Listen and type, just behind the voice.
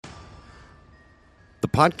The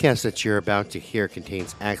podcast that you're about to hear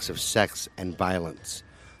contains acts of sex and violence.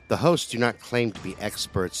 The hosts do not claim to be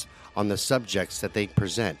experts on the subjects that they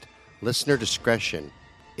present. Listener discretion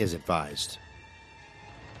is advised.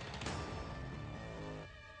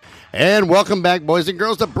 And welcome back, boys and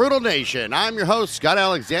girls, to Brutal Nation. I'm your host, Scott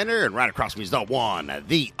Alexander, and right across me is the one,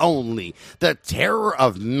 the only, the terror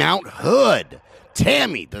of Mount Hood,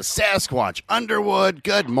 Tammy, the Sasquatch Underwood.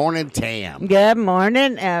 Good morning, Tam. Good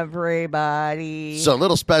morning, everybody. So a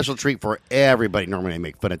little special treat for everybody. Normally I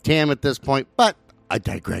make fun of Tam at this point, but I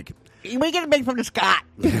digress. We get to make fun of Scott.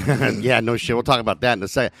 Yeah, no shit. We'll talk about that in a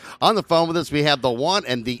second. On the phone with us, we have the one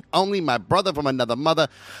and the only, my brother from another mother,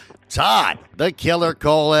 Todd, the killer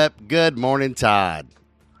Kohlhepp. Good morning, Todd.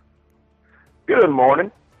 Good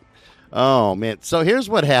morning. Oh, man. So here's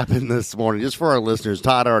what happened this morning. Just for our listeners,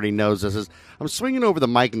 Todd already knows this. I'm swinging over the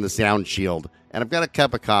mic and the sound shield, and I've got a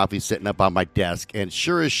cup of coffee sitting up on my desk, and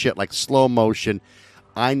sure as shit, like slow motion,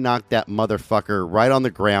 I knocked that motherfucker right on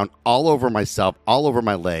the ground, all over myself, all over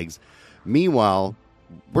my legs. Meanwhile,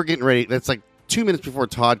 we're getting ready. It's like 2 minutes before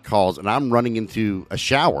Todd calls, and I'm running into a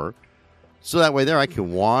shower, so that way there I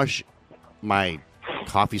can wash my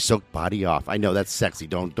coffee-soaked body off. I know that's sexy.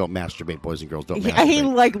 Don't masturbate, boys and girls. Don't masturbate. He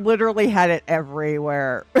literally had it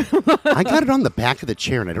everywhere. I got it on the back of the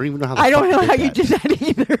chair, and I don't even know how. I don't know how you did that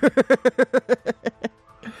either.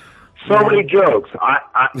 So many jokes.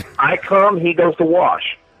 I come, he goes to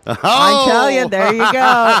wash. Oh! I tell you, there you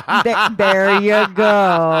go. There you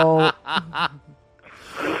go.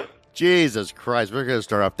 Jesus Christ, we're going to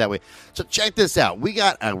start off that way. So check this out. We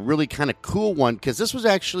got a really kind of cool one, because this was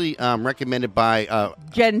actually recommended by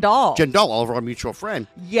Jen Dahl. Jen Dahl, all of our mutual friend.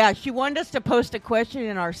 Yeah, she wanted us to post a question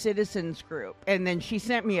in our citizens group, and then she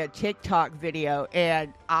sent me a TikTok video,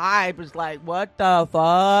 and I was like, what the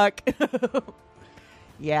fuck?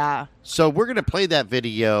 Yeah. So we're going to play that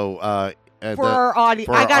video for our audience.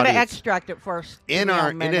 I got to extract it first. In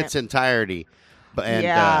its entirety. And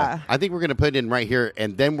yeah. I think we're going to put it in right here,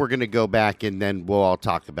 and then we're going to go back, and then we'll all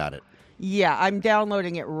talk about it. Yeah, I'm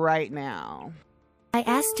downloading it right now. I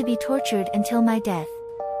asked to be tortured until my death.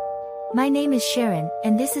 My name is Sharon,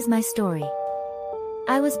 and this is my story.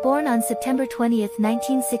 I was born on September 20th,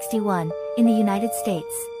 1961, in the United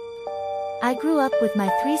States. I grew up with my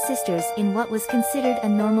 3 sisters in what was considered a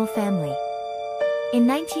normal family. In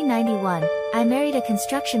 1991, I married a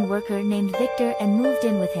construction worker named Victor and moved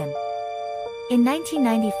in with him. In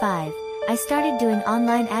 1995, I started doing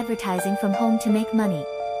online advertising from home to make money.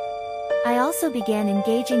 I also began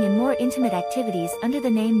engaging in more intimate activities under the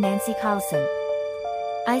name Nancy Carlson.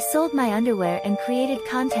 I sold my underwear and created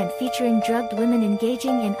content featuring drugged women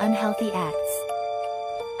engaging in unhealthy acts.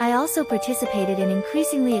 I also participated in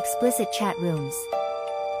increasingly explicit chat rooms.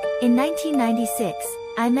 In 1996,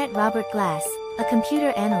 I met Robert Glass, a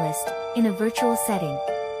computer analyst, in a virtual setting.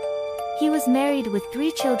 He was married with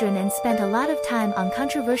 3 children and spent a lot of time on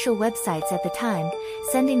controversial websites at the time,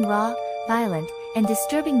 sending raw, violent, and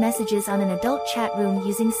disturbing messages on an adult chat room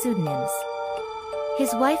using pseudonyms.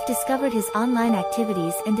 His wife discovered his online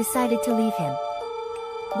activities and decided to leave him.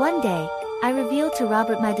 One day, I revealed to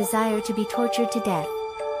Robert my desire to be tortured to death.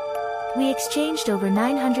 We exchanged over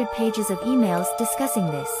 900 pages of emails discussing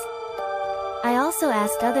this. I also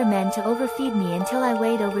asked other men to overfeed me until I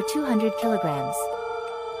weighed over 200 kilograms.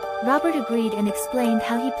 Robert agreed and explained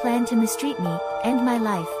how he planned to mistreat me, end my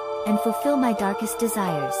life, and fulfill my darkest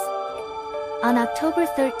desires. On October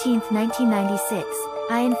 13, 1996,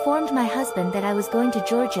 I informed my husband that I was going to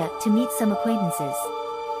Georgia to meet some acquaintances.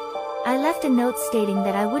 I left a note stating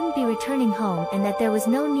that I wouldn't be returning home and that there was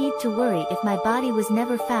no need to worry if my body was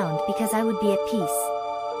never found because I would be at peace.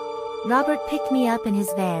 Robert picked me up in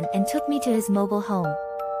his van and took me to his mobile home.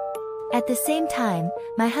 At the same time,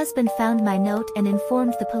 my husband found my note and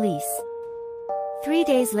informed the police. 3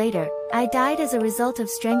 days later, I died as a result of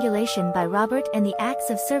strangulation by Robert and the acts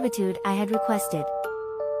of servitude I had requested.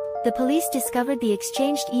 The police discovered the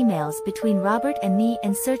exchanged emails between Robert and me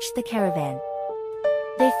and searched the caravan.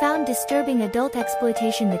 They found disturbing adult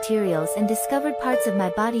exploitation materials and discovered parts of my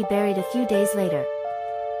body buried a few days later.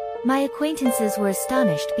 My acquaintances were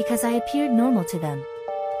astonished because I appeared normal to them.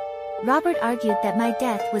 Robert argued that my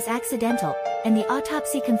death was accidental, and the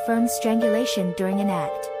autopsy confirmed strangulation during an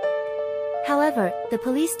act. However, the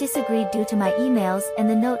police disagreed due to my emails and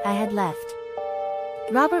the note I had left.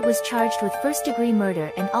 Robert was charged with first-degree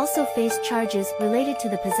murder and also faced charges related to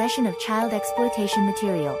the possession of child exploitation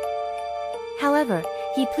material. However,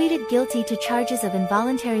 he pleaded guilty to charges of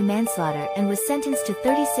involuntary manslaughter and was sentenced to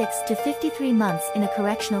 36 to 53 months in a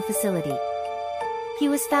correctional facility. He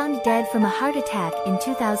was found dead from a heart attack in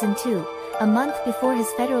 2002, a month before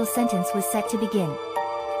his federal sentence was set to begin.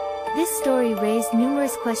 This story raised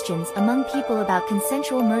numerous questions among people about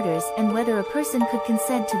consensual murders and whether a person could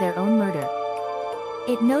consent to their own murder.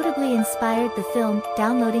 It notably inspired the film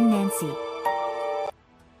Downloading Nancy.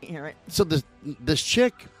 Hear it. So this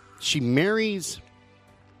chick, she marries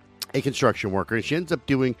a construction worker, and she ends up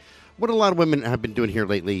doing what a lot of women have been doing here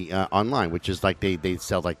lately online, which is like they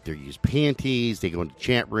sell like their used panties, they go into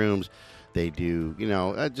chat rooms, they do,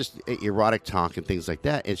 just erotic talk and things like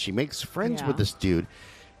that. And she makes friends with this dude.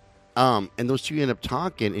 And those two end up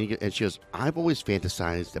talking, and she goes, I've always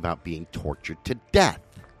fantasized about being tortured to death.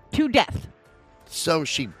 To death. So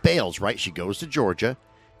she bails, right? She goes to Georgia,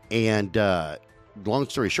 and long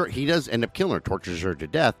story short, he does end up killing her, tortures her to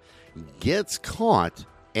death, gets caught,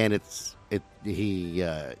 and I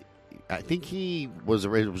think it was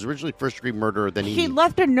originally first-degree murder. Then he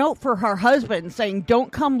left a note for her husband saying,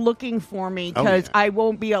 don't come looking for me because I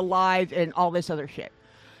won't be alive and all this other shit.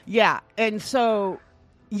 Yeah, and so...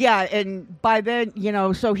 Yeah, and by then,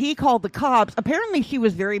 so he called the cops. Apparently, she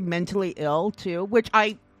was very mentally ill, too, which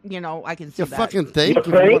I can see you that. Fucking think? You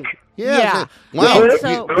think? Yeah. Wow.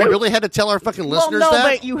 So, we really had to tell our fucking listeners well, no,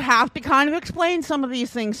 that? but you have to kind of explain some of these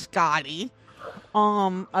things, Scotty.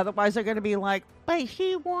 Otherwise, they're going to be like, but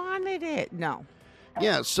he wanted it. No.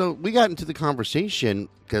 Yeah, so we got into the conversation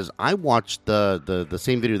because I watched the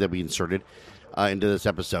same video that we inserted into this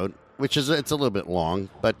episode, which is it's a little bit long,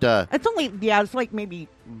 but it's only it's like maybe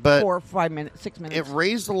 4 or 5 minutes, 6 minutes. It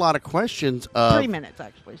raised a lot of questions. 3 minutes,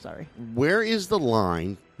 actually. Sorry. Where is the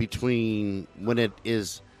line between when it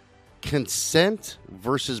is consent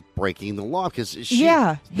versus breaking the law? Because he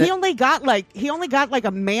only got like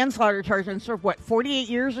a manslaughter charge and served 48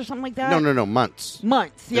 years or something like that. No, months.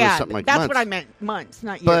 Months. Yeah, something like that's months. what I meant. Months,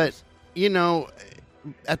 not but, years. But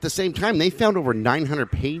at the same time, they found over 900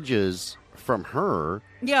 pages from her.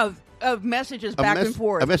 Yeah. Of messages back and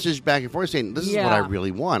forth. A message back and forth saying, this is what I really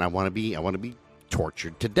want. I want to be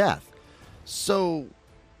tortured to death. So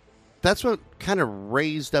that's what kind of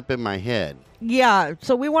raised up in my head. Yeah.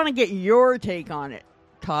 So we want to get your take on it,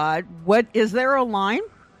 Todd. What is there a line?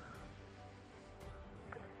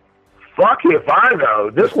 Fuck if I know.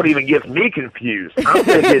 This one even gets me confused. I'm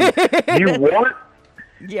thinking, you want...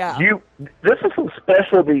 Yeah. This is some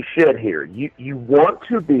specialty shit here. You want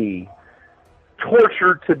to be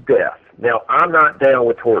tortured to death. Now, I'm not down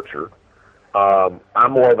with torture. I'm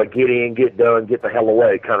more of a get in, get done, get the hell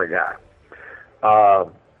away kind of guy.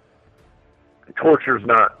 Torture's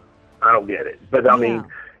not, I don't get it. But, I mean,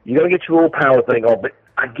 you're going to get your little power thing on. But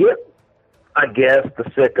I guess, the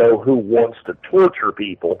sicko who wants to torture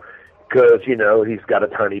people because, he's got a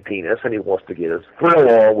tiny penis and he wants to get his thrill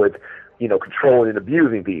on with, controlling and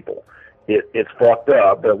abusing people. It's fucked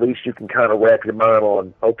up, but at least you can kind of wrap your mind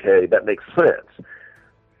on, okay, that makes sense.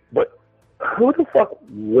 But who the fuck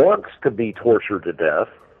wants to be tortured to death?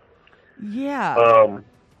 Yeah.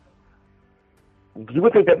 You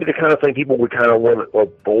would think that'd be the kind of thing people would kind of want to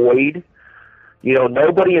avoid.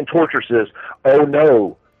 Nobody in torture says, oh,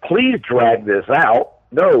 no, please drag this out.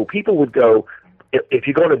 No, people would go, if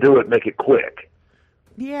you're going to do it, make it quick.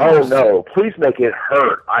 Yes. Oh, no, please make it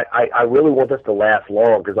hurt. I really want this to last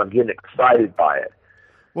long because I'm getting excited by it.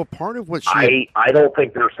 Well, part of what she... I don't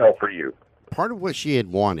think there's hell for you. Part of what she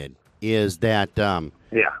had wanted is that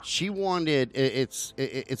Yeah. She wanted it's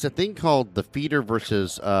a thing called the feeder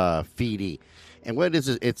versus feedee, and what it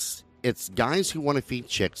is it's guys who want to feed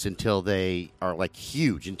chicks until they are like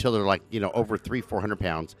huge, until they're like over 300-400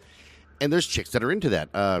 pounds, and there's chicks that are into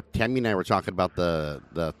that. Tammy and I were talking about the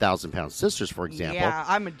 1,000-pound sisters, for example. Yeah,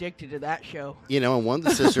 I'm addicted to that show. And one of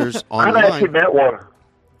the sisters online. I've actually met one.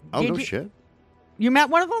 Oh, no shit. You met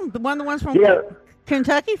one of them? One of the ones from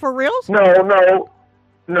Kentucky, for reals? No.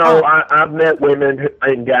 I've met women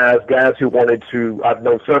and guys who wanted to. I've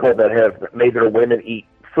known several that have made their women eat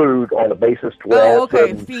food on the basis 12. Oh,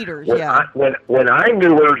 okay, feeders. When I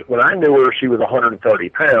knew her, she was 130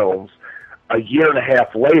 pounds. A year and a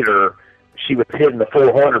half later, she was hitting the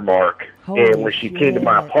 400 mark. And when she came to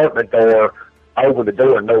my apartment door, I opened the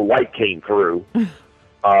door and no light came through.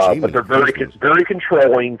 But they're very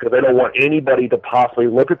controlling because they don't want anybody to possibly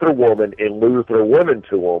look at their woman and lose their woman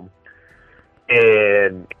to them.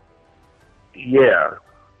 And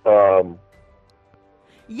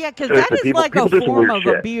because that is like a form of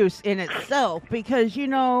abuse in itself. Because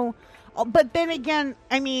but then again,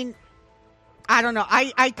 I mean, I don't know.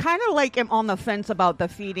 I kind of am on the fence about the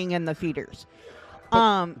feeding and the feeders. But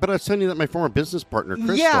I was telling you that my former business partner,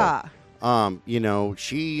 Crystal. Yeah.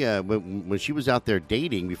 She when she was out there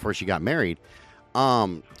dating before she got married,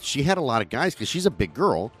 she had a lot of guys because she's a big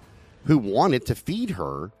girl who wanted to feed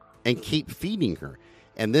her and keep feeding her.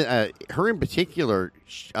 And then her in particular,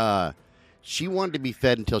 she wanted to be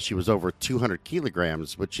fed until she was over 200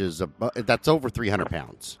 kilograms, which is that's over 300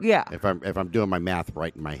 pounds. Yeah. If I'm doing my math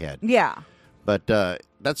right in my head. Yeah. But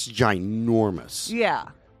that's ginormous. Yeah.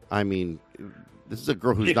 I mean, this is a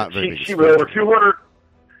girl who's not very big. She was over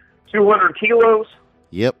 200 kilos?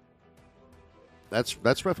 Yep.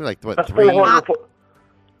 That's roughly like, what, That's 300?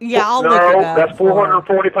 Yeah, I'll look it up. That's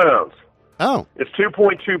 440 pounds. Oh. It's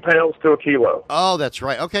 2.2 pounds to a kilo. Oh, that's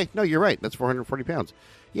right. Okay. No, you're right. That's 440 pounds.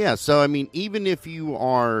 Yeah, so, I mean, even if you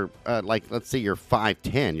are, like, let's say you're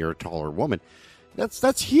 5'10", you're a taller woman,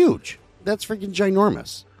 that's huge. That's freaking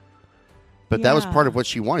ginormous. But that was part of what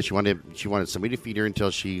she wanted. She wanted somebody to feed her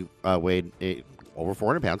until she weighed over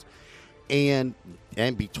 400 pounds and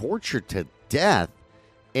be tortured to death.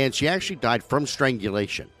 And she actually died from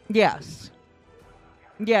strangulation. Yes.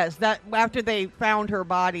 Yes, that after they found her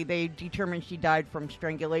body, they determined she died from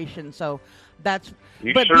strangulation. So that's...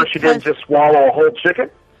 You sure she didn't just swallow a whole chicken?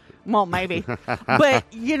 Well, maybe. But,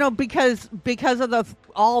 because of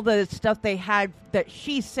all the stuff they had that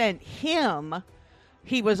she sent him,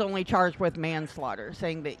 he was only charged with manslaughter,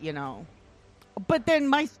 saying that, But then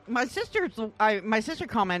my sister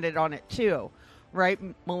commented on it too, right,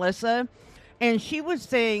 Melissa? And she was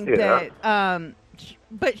saying that...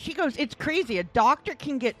 But she goes, it's crazy. A doctor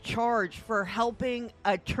can get charged for helping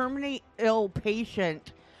a terminally ill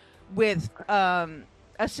patient with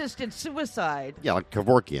assisted suicide. Yeah, like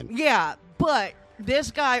Kevorkian. Yeah, but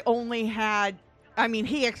this guy only had,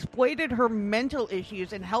 he exploited her mental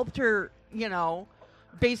issues and helped her,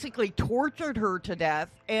 basically tortured her to death.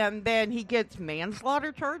 And then he gets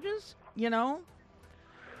manslaughter charges,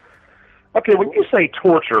 Okay, when you say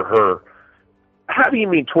torture her, how do you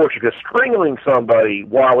mean torture? Because strangling somebody,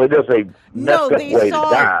 while it is a messed up way to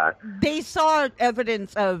die. They saw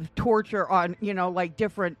evidence of torture on, like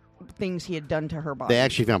different things he had done to her body. They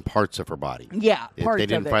actually found parts of her body. Yeah, parts of it. They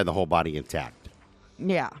didn't find the whole body intact.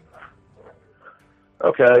 Yeah.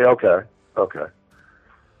 Okay.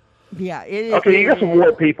 Yeah. You got some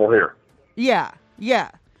more people here. Yeah.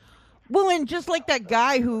 Well, and just like that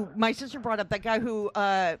guy who my sister brought up, that guy who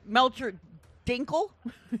Melcher Dinkle,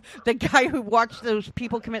 the guy who watched those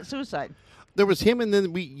people commit suicide. There was him, and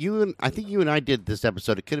then I think you and I did this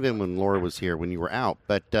episode. It could have been when Laura was here, when you were out,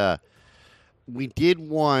 but we did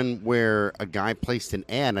one where a guy placed an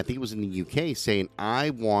ad, I think it was in the UK, saying,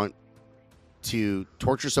 I want to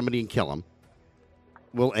torture somebody and kill him.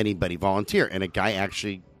 Will anybody volunteer? And a guy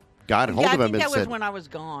actually got a hold of him and said... I think that was when I was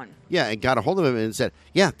gone. Yeah, and got a hold of him and said,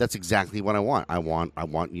 yeah, that's exactly what I want. I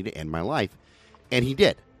want you to end my life. And he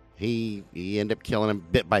did. He ended up killing him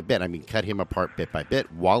bit by bit. Cut him apart bit by bit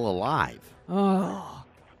while alive. Oh.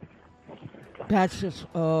 That's just...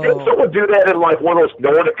 Oh. Didn't someone do that in like one of those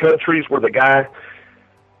Nordic countries where the guy,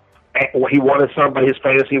 he wanted somebody, his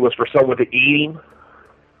fantasy was for someone to eat him?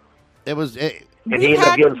 It was... and he ended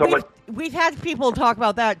up getting someone... We've had people talk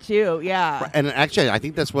about that too, yeah. And actually, I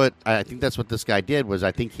think that's what this guy did. Was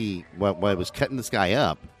I think he was cutting this guy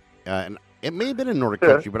up, and it may have been in Nordic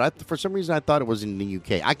country, but for some reason I thought it was in the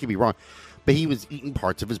UK. I could be wrong, but he was eating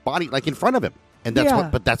parts of his body like in front of him, and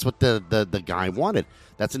that's what the guy wanted.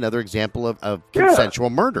 That's another example of consensual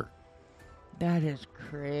murder. That is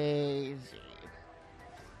crazy.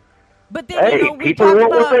 But then we people talked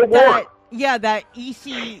want what they about that. want. Yeah, that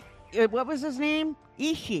Ishii. What was his name?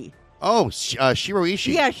 Ishii. Oh, Shiro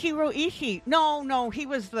Ishii. Yeah, Shiro Ishii. No, he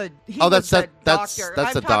was the. That's the doctor.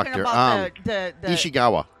 That's the doctor. About the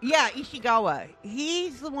Ishikawa. Yeah, Ishikawa.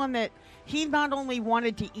 He's the one that he not only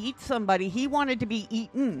wanted to eat somebody, he wanted to be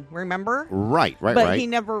eaten. Remember? Right. But he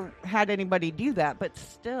never had anybody do that. But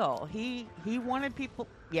still, he wanted people.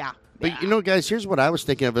 Yeah. But guys, here's what I was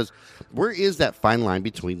thinking of: is where is that fine line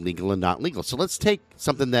between legal and not legal? So let's take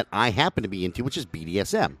something that I happen to be into, which is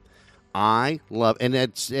BDSM. I love, and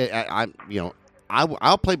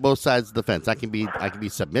I'll play both sides of the fence. I can be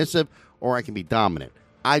submissive or I can be dominant.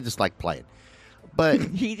 I just like playing. But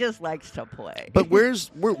he just likes to play. But where's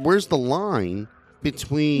the line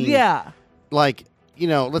between? Yeah. Like,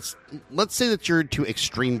 let's say that you're into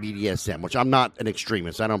extreme BDSM, which I'm not an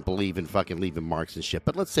extremist. I don't believe in fucking leaving marks and shit.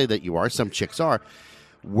 But let's say that you are. Some chicks are.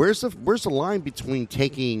 Where's the line between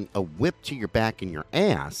taking a whip to your back and your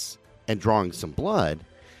ass and drawing some blood?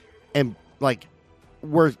 And like,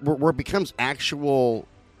 where it becomes actual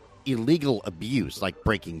illegal abuse, like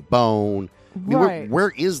breaking bone. Right.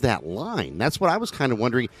 Where is that line? That's what I was kind of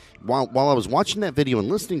wondering while I was watching that video and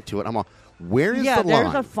listening to it. I'm all, where is the line? Yeah,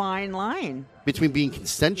 there's a fine line between being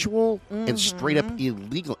consensual and straight up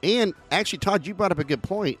illegal. And actually, Todd, you brought up a good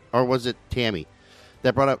point, or was it Tammy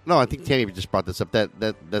that brought up? No, I think Tammy just brought this up.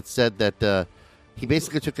 That said that he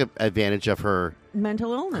basically took advantage of her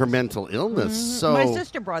mental illness. Her mental illness. Mm-hmm. So my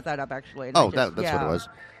sister brought that up actually. That's what it was.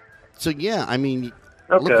 So yeah, I mean,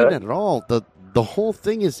 looking at it all, the whole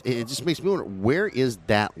thing is it just makes me wonder, where is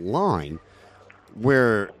that line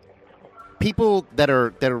where people that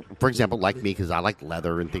are for example like me, because I like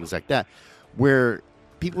leather and things like that, where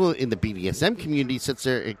people in the BDSM community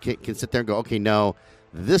can sit there and go, okay, no,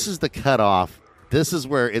 this is the cutoff. This is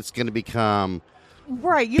where it's going to become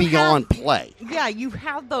beyond play. Yeah, you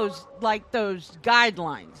have those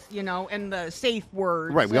guidelines, and the safe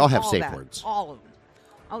words. Right, we all have safe words. All of them.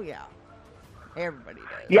 Oh yeah, everybody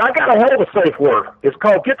does. Yeah, I got a hell of a safe word. It's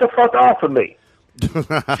called "Get the fuck off of me."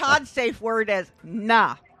 Todd's safe word is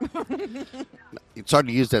 "nah." It's hard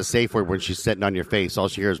to use that safe word when she's sitting on your face. All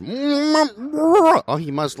she hears, oh, he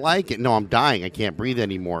must like it. No, I'm dying. I can't breathe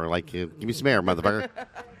anymore. Like, give me some air, motherfucker.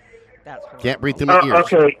 That's horrible. Can't breathe through my ears.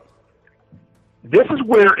 Okay. This is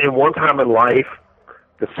where, in one time in life,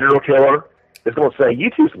 the serial killer is going to say, "You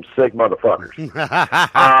two some sick motherfuckers."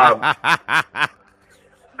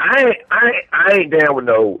 I ain't down with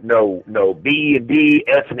no B and D,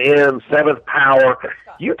 S and M, Seventh Power.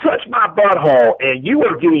 You touch my butthole, and you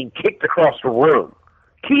are getting kicked across the room.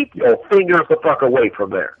 Keep your fingers the fuck away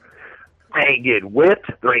from there. I ain't getting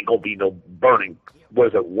whipped. There ain't gonna be no burning.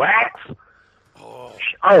 Was it wax?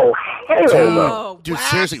 Oh hell no! Dude,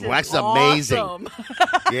 seriously, wax is amazing.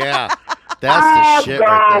 Yeah, that's the shit right there.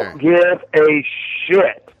 I don't give a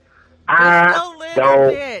shit. Just a little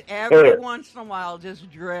bit. Every once in a while,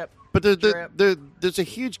 just drip. But there's a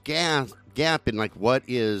huge gap in like what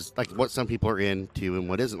some people are into and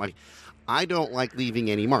what isn't. Like, I don't like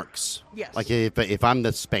leaving any marks. Yes. Like if I'm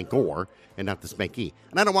the spankor and not the spankee,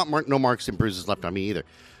 and I don't want no marks and bruises left on me either.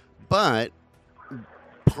 But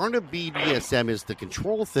part of BDSM is the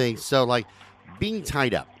control thing. So like being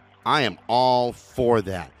tied up, I am all for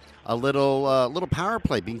that. A little power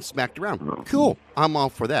play, being smacked around, cool. I'm all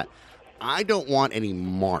for that. I don't want any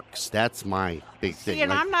marks. That's my big thing. See,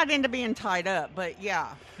 and I'm not into being tied up, but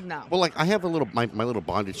yeah, no. Well, like I have my little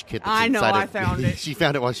bondage kit. That's I know, inside I found it. She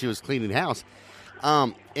found it while she was cleaning house.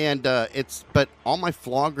 But all my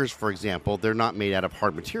floggers, for example, they're not made out of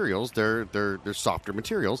hard materials. They're softer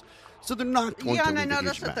materials, so they're not going to leave a huge mess. Yeah, and I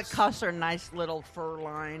noticed that the cuffs are nice little fur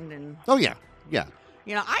lined and. Oh yeah.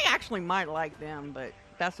 I actually might like them, but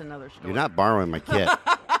that's another story. You're not borrowing my kit.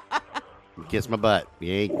 Kiss my butt.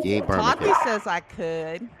 You ain't borrowing my kit. Todd says I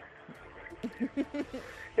could.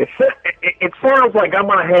 It sounds like I'm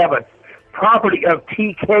going to have a property of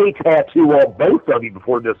TK tattoo on both of you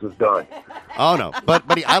before this is done. Oh no, but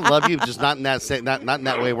buddy, I love you, just not in that not in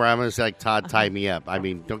that way where I'm going to say like, Todd, tie me up. I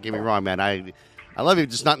mean, don't get me wrong, man. I love you,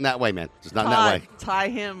 just not in that way, man. Just not in that way. Tie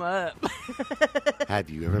him up. Have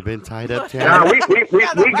you ever been tied up, Chad? No, we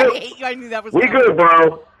good. I knew that was we good,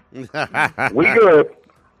 bro. We good.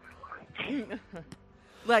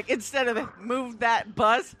 Like, instead of move that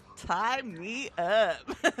bus, tie me up.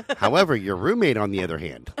 However, your roommate, on the other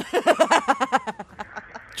hand,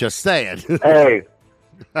 just saying. Hey,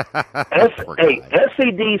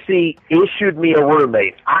 SCDC issued me a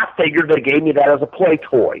roommate. I figured they gave me that as a play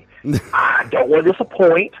toy. I don't want to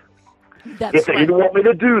disappoint. If they didn't want me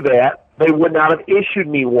to do that, they would not have issued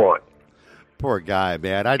me one. Poor guy,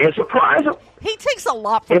 man. It's surprising. He takes a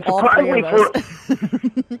lot from all three of us.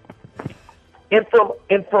 And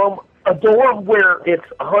from a dorm where it's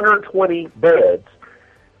 120 beds,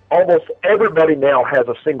 almost everybody now has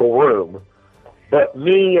a single room, but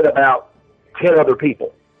me and about 10 other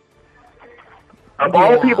people. Of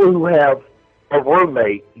all people who have a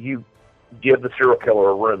roommate, you give the serial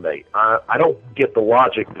killer a roommate. I don't get the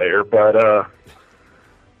logic there, but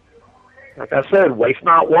like I said, waste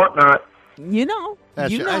not, want not.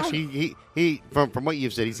 Actually, he from what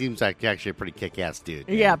you've said, he seems like actually a pretty kick-ass dude.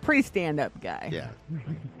 Yeah, pretty stand-up guy. Yeah.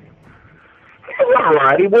 He's all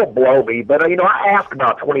right. He won't blow me, but I ask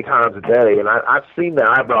about 20 times a day, and I've seen that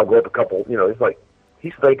eyebrow go up a couple. It's like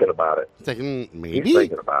he's thinking about it. It's like, maybe he's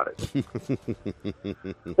thinking about it.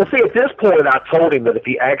 Well, see, at this point, I told him that if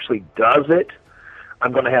he actually does it,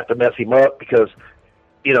 I'm going to have to mess him up because,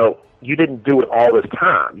 you didn't do it all this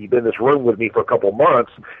time. You've been in this room with me for a couple of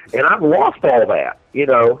months, and I've lost all that.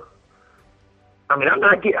 I mean, I'm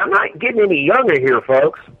not getting any younger here,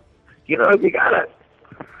 folks. You gotta.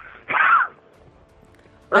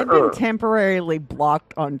 I've been temporarily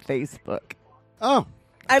blocked on Facebook. Oh.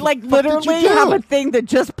 I literally have a thing that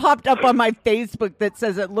just popped up on my Facebook that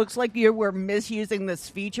says it looks like you were misusing this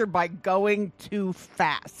feature by going too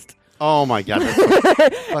fast. Oh my God.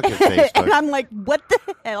 That's fucking Facebook. And I'm like, what the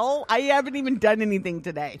hell? I haven't even done anything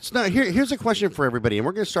today. So now here's a question for everybody, and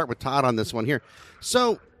we're going to start with Todd on this one here.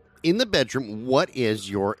 So in the bedroom, what is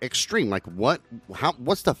your extreme? Like,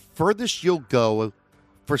 what's the furthest you'll go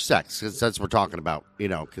for sex? Because that's what we're talking about,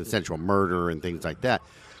 consensual murder and things like that.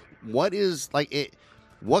 What is, like, it?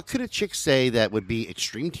 What could a chick say that would be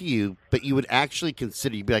extreme to you, but you would actually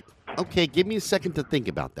consider, you'd be like, okay, give me a second to think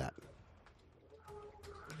about that?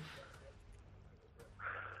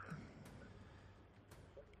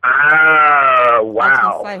 Wow. I was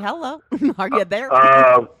gonna say hello. Are you there?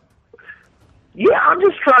 Yeah, I'm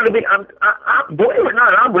just trying to be. I believe it or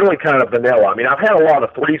not, I'm really kind of vanilla. I mean, I've had a lot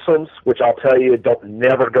of threesomes, which I'll tell you don't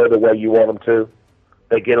never go the way you want them to.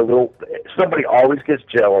 They get a little. Somebody always gets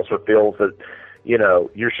jealous or feels that,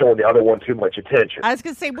 you're showing the other one too much attention. I was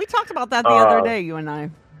gonna say we talked about that the other day, you and I.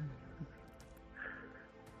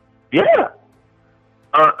 Yeah.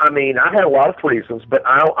 I mean, I had a lot of threesomes, but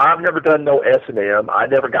I've never done no S&M. I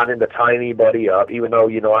never got into tying anybody up, even though,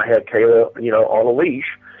 I had Kayla, on a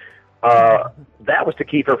leash. That was to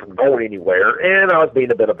keep her from going anywhere, and I was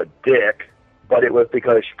being a bit of a dick, but it was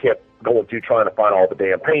because she kept going through trying to find all the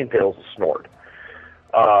damn pain pills to snort.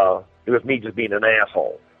 It was me just being an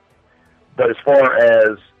asshole. But as far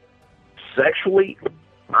as sexually,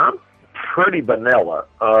 I'm pretty vanilla.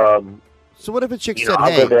 So what if a chick said,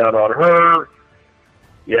 I'll hey... go down on her.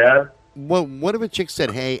 Yeah? Well, what if a chick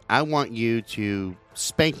said, hey, I want you to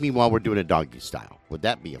spank me while we're doing a doggy style? Would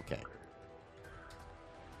that be okay?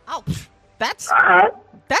 Oh, that's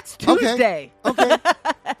Okay. Tuesday.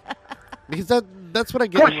 Because that's what I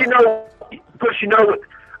get. Of course,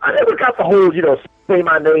 I never got the whole, say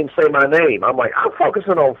my name. I'm like, I'm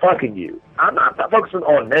focusing on fucking you. I'm not focusing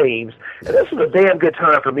on names, and this is a damn good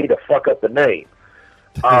time for me to fuck up the name.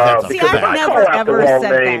 See, I've never ever said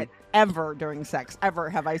that ever during sex. Ever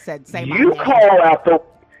have I said say my name? You call out the...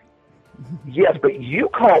 Yes, but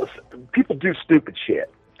people do stupid shit.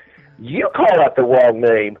 You call out the wrong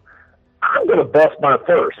name, I'm going to bust mine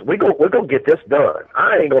first. We're gonna get this done.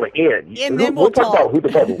 I ain't going to end. And then we'll talk about who the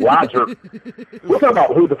fuck Roger... We'll talk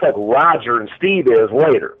about who the fuck Roger and Steve is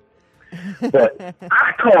later. But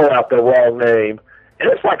I call out the wrong name, and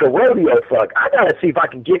it's like a rodeo fuck. I got to see if I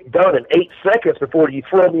can get done in 8 seconds before you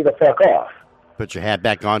throw me the fuck off. Put your hat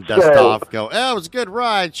back on, dust off, go, it was a good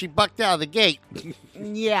ride. She bucked out of the gate.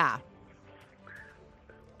 Yeah.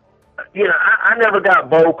 I never got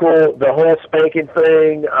vocal, the whole spanking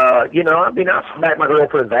thing. I smacked my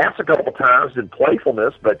girlfriend's ass a couple of times in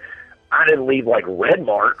playfulness, but I didn't leave, red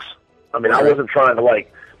marks. I mean, I wasn't trying to,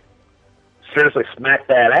 seriously smack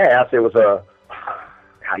that ass. It was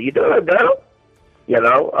how you doing, girl?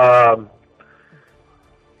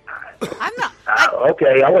 I'm not.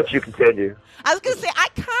 Okay, I'll let you continue. I was going to say,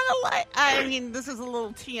 this is a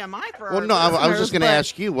little TMI for our I was just going to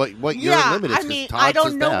ask you what your limit is. I mean, I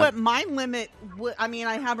don't know what my limit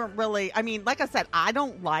I haven't really, like I said, I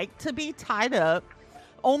don't like to be tied up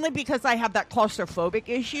only because I have that claustrophobic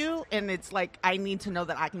issue, and it's like I need to know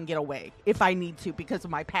that I can get away if I need to because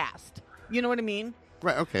of my past. You know what I mean?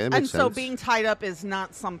 Right, okay, that makes sense. And so being tied up is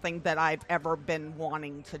not something that I've ever been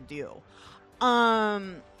wanting to do.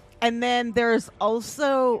 And then there's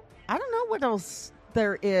also... I don't know what else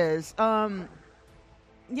there is. I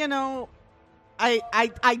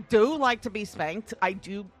do like to be spanked. I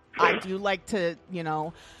do like to,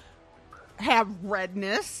 have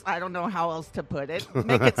redness. I don't know how else to put it.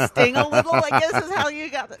 Make it sting a little, I guess is how you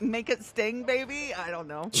got to make it sting, baby. I don't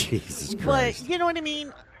know. Jesus Christ. But you know what I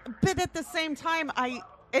mean? But at the same time, I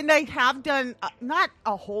have done not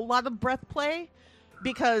a whole lot of breath play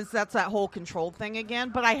because that's that whole control thing again,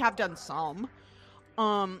 but I have done some.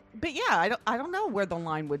 But yeah, I don't know where the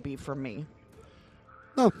line would be for me.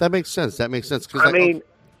 No, that makes sense. Because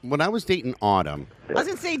when I was dating Autumn, I was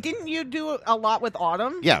gonna say, didn't you do a lot with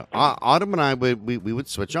Autumn? Yeah, Autumn and I would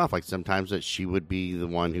switch off. Like sometimes that she would be the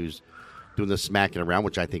one who's doing the smacking around,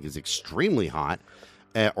 which I think is extremely hot,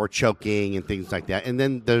 or choking and things like that. And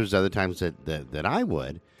then there's other times that I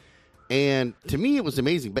would. And to me, it was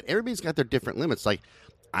amazing. But everybody's got their different limits. Like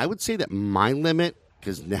I would say that my limit.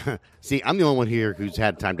 Because now, see, I'm the only one here who's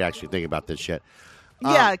had time to actually think about this shit.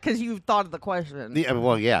 Yeah, because you've thought of the question. Yeah,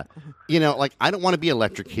 well, yeah. I don't want to be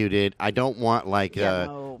electrocuted. I don't want,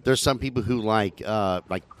 there's some people who like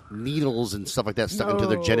needles and stuff like that stuck into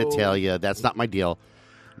their genitalia. That's not my deal.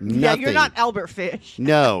 Nothing. Yeah, you're not Albert Fish.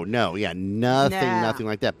 No, yeah, nothing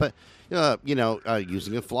like that. But,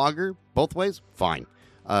 using a flogger both ways, fine.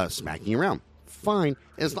 Smacking around. Fine.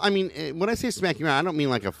 When I say smacking around, I don't mean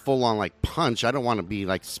like a full-on punch. I don't want to be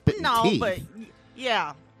spitting teeth. No, but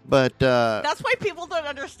yeah. But that's why people don't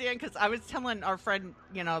understand. Because I was telling our friend,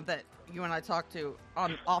 that you and I talked to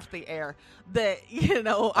off the air, that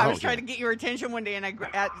I was trying to get your attention one day, and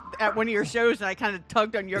at one of your shows, and I kind of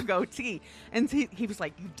tugged on your goatee, and he was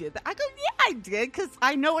like, "You did that?" I go, "Yeah, I did, because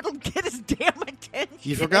I know it'll get his damn attention."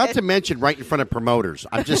 You forgot to mention right in front of promoters.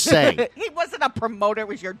 I'm just saying. He wasn't a promoter; it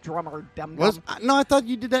was your drummer, dum-dum. No, I thought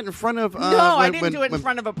you did that in front of. No, I didn't do it in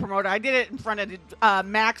front of a promoter. I did it in front of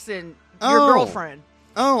Max and your girlfriend.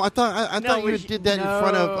 Oh, I thought you did that in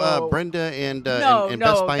front of Brenda and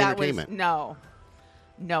Best Buy Entertainment. No,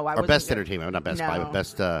 I or wasn't Best Entertainment, not Best Buy, but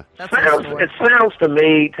Best. It sounds to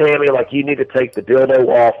me, Tammy, like you need to take the dildo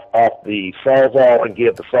off the Sawzall and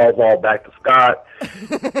give the Sawzall back to Scott,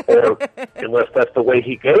 or unless that's the way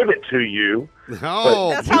he gave it to you. No,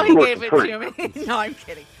 that's how he gave it to me. No, I'm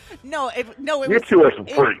kidding. It you two are some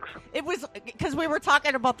freaks. It was because we were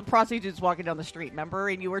talking about the prostitutes walking down the street, remember?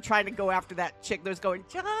 And you were trying to go after that chick that was going,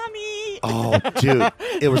 Johnny. Oh, dude,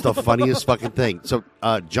 it was the funniest fucking thing. So,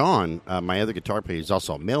 John, my other guitar player, is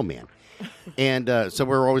also a mailman, and so we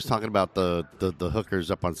were always talking about the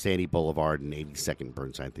hookers up on Sandy Boulevard and 82nd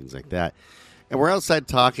Burnside, things like that. And we're outside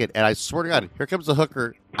talking, and I swear to God, here comes a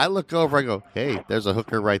hooker. I look over, I go, "Hey, there's a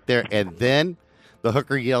hooker right there," and then the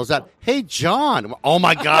hooker yells out, "Hey, John!" Oh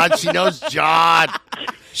my God, she knows John.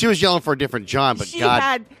 She was yelling for a different John, but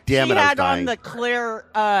God damn it, she I was had dying. on the clear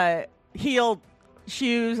heeled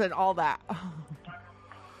shoes and all that.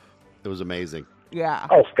 It was amazing. Yeah.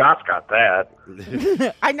 Oh, Scott's got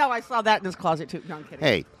that. I know. I saw that in his closet too. No, I'm kidding.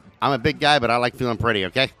 Hey, I'm a big guy, but I like feeling pretty.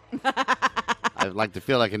 Okay. I like to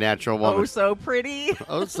feel like a natural woman. Oh, so pretty.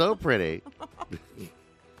 Oh, so pretty.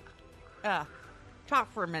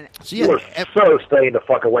 Talk for a minute. So, you are so staying the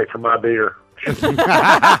fuck away from my beer.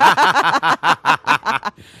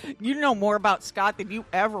 You know more about Scott than you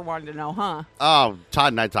ever wanted to know, huh? Oh,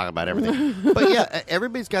 Todd and I talk about everything. But yeah,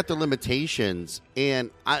 everybody's got their limitations, and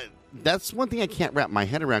that's one thing I can't wrap my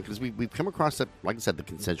head around, because we've come across that, like I said, the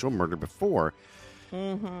consensual murder before.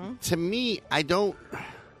 Mm-hmm. To me, I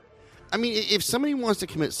mean, if somebody wants to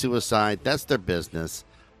commit suicide, that's their business.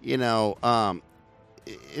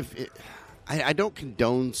 I don't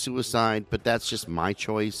condone suicide, but that's just my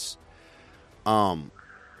choice.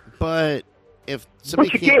 But if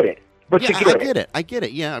somebody get it. But you get it. I get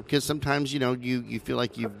it. Yeah, because sometimes you feel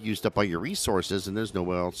like you've used up all your resources and there's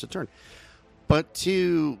nowhere else to turn. But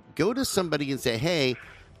to go to somebody and say, "Hey,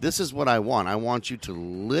 this is what I want. I want you to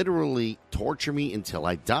literally torture me until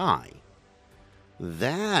I die."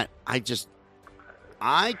 That I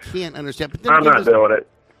can't understand. But then I'm not doing it.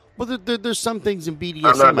 Well, there's some things in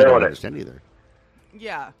BDSM I don't understand either.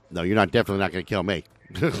 Yeah. No, you're definitely not going to kill me.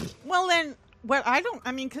 Well, then,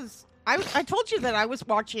 because I told you that I was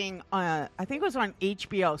watching, I think it was on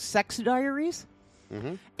HBO, Sex Diaries.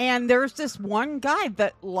 Mm-hmm. And there's this one guy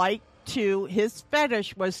that his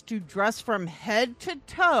fetish was to dress from head to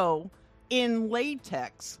toe in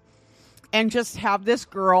latex and just have this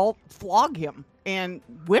girl flog him and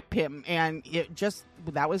whip him. And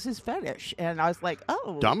that was his fetish. And I was like,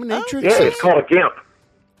 oh. Dominatrix? Yeah, it's called a gimp.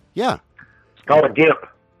 Yeah. It's called a gimp.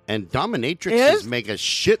 And dominatrixes make a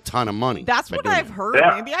shit ton of money. That's what I've heard.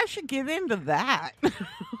 Yeah. Maybe I should get into that.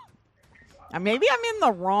 Maybe I'm in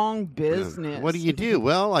the wrong business. What do you do?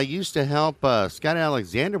 Well, I used to help Scott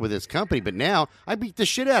Alexander with his company, but now I beat the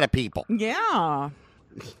shit out of people. Yeah.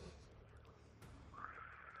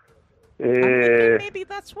 Maybe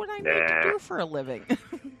that's what I need to do for a living.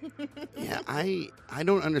 Yeah, I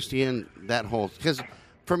don't understand that whole... Because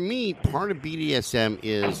for me, part of BDSM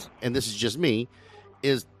is, and this is just me,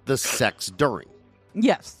 is the sex during.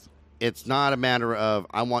 Yes. It's not a matter of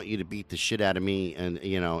I want you to beat the shit out of me and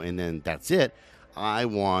and then that's it. I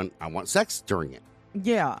want sex during it.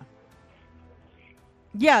 Yeah.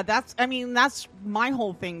 Yeah, that's my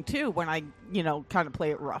whole thing too when I, kind of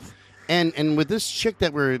play it rough. And with this chick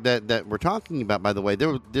that we're talking about, by the way,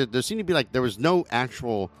 there seemed to be there was no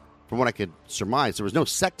actual, from what I could surmise, there was no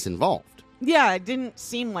sex involved. Yeah, it didn't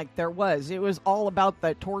seem like there was. It was all about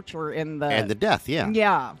the torture and the death. Yeah.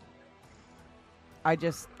 Yeah. I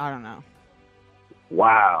don't know.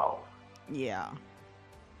 Wow. Yeah.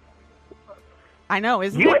 I know.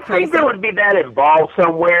 Isn't you it would crazy? think there would be that involved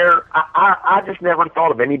somewhere. I just never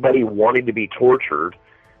thought of anybody wanting to be tortured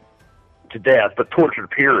to death, but tortured,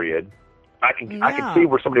 period. I can see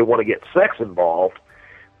where somebody would want to get sex involved,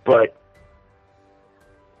 but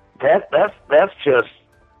that's just...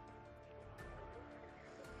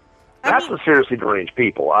 That's the seriously deranged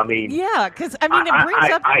people. Yeah, because it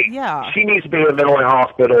brings up. Yeah, she needs to be in a mental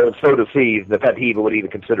hospital, and so does he. The fact he would even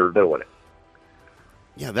consider doing it.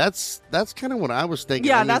 Yeah, that's kind of what I was thinking.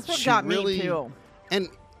 Yeah, that's what got me too. And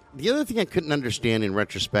the other thing I couldn't understand in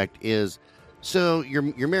retrospect is, so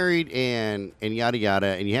you're married and yada yada,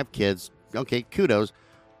 and you have kids. Okay, kudos.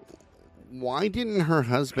 Why didn't her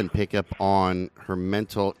husband pick up on her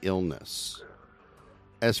mental illness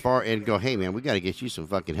and go, hey man, we got to get you some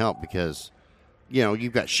fucking help because,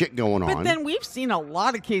 you've got shit going on. But then we've seen a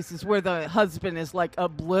lot of cases where the husband is like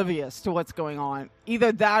oblivious to what's going on.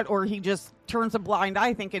 Either that or he just turns a blind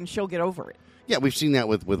eye thinking she'll get over it. Yeah, we've seen that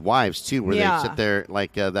with wives too, where they sit there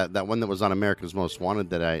like that one that was on America's Most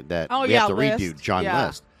Wanted that we have to redo, John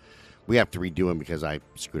List. We have to redo him because I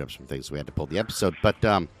screwed up some things, so we had to pull the episode. But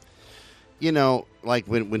like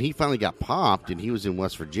when he finally got popped and he was in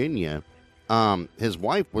West Virginia, his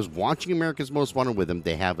wife was watching America's Most Wanted with him.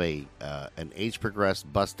 They have an age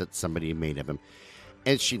progressed bust that somebody made of him.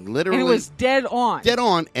 And she literally... And it was dead on. Dead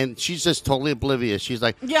on, and she's just totally oblivious. She's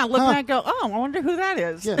like... Yeah, look back and go, I wonder who that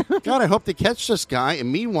is. Yeah, God, I hope they catch this guy.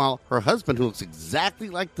 And meanwhile, her husband, who looks exactly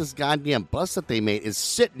like this goddamn bust that they made, is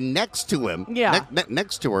sitting next to him. Yeah.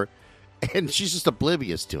 Next to her, and she's just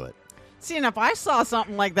oblivious to it. See, and if I saw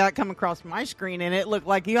something like that come across my screen and it looked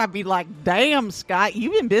like you, I'd be like, damn, Scott,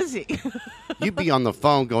 you've been busy. You'd be on the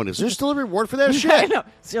phone going, is there still a reward for that shit? I know.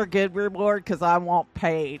 Is there a good reward? Because I want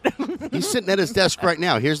paid. He's sitting at his desk right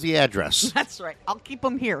now. Here's the address. That's right. I'll keep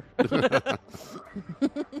him here.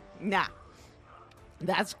 Nah.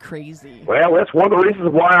 That's crazy. Well, that's one of the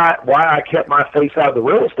reasons why I kept my face out of the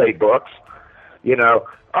real estate books.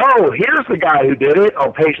 Oh, here's the guy who did it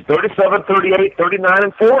on page 37, 38, 39,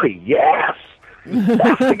 and 40. Yes.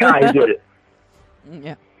 That's the guy who did it.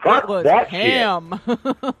 Yeah. Fuck it was that him.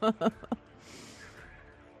 shit.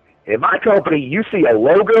 In my company, you see a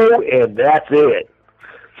logo, and that's it.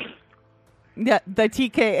 Yeah, the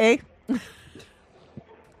TKA.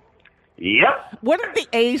 Yep. What did the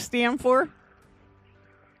A stand for?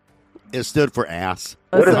 It stood for ass.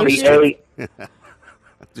 What is the A?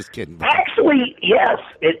 Just kidding. Actually, yes.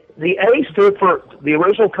 The A stood for, the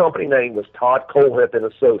original company name was Todd, Kohlhepp and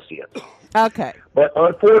Associates. Okay. But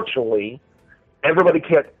unfortunately, everybody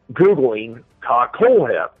kept Googling Todd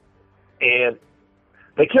Kohlhepp, and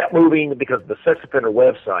they kept moving because the sex offender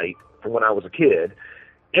website from when I was a kid,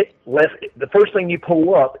 the first thing you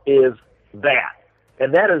pull up is that.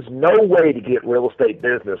 And that is no way to get real estate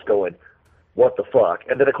business going, what the fuck.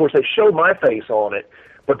 And then, of course, they show my face on it.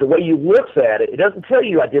 But the way you look at it, it doesn't tell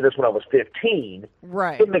you I did this when I was 15.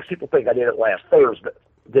 Right. It makes people think I did it last Thursday.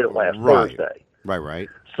 Thursday. Right.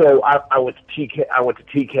 So I went to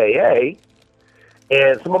TKA,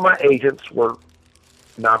 and some of my agents were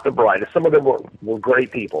not the brightest. Some of them were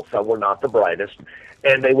great people. Some were not the brightest.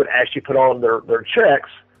 And they would actually put on their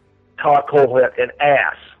checks, Todd Kohlhepp and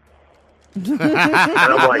ass. And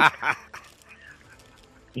I'm like,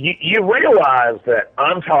 you realize that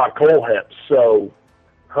I'm Todd Kohlhepp, so...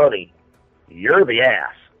 honey, you're the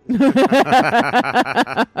ass.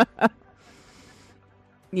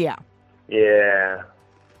 Yeah. Yeah.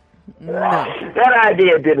 No. That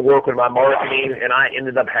idea didn't work with my marketing, and I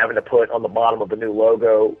ended up having to put on the bottom of the new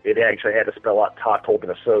logo, it actually had to spell out Todd Kohlhepp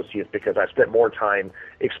and Associates because I spent more time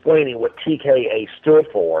explaining what TKA stood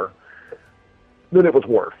for than it was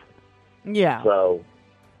worth. Yeah. So,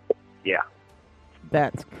 yeah.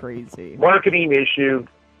 That's crazy. Marketing issue.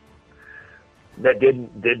 That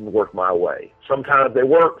didn't work my way. Sometimes they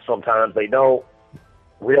work, sometimes they don't.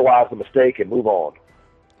 Realize the mistake and move on.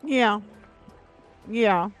 Yeah,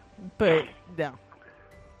 but no.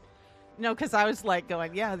 No, because I was like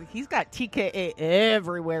going, yeah, he's got TKA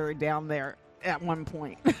everywhere down there at one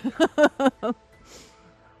point. Well,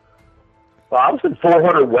 I was in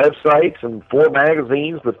 400 websites and 4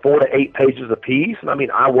 magazines with 4 to 8 pages apiece. And I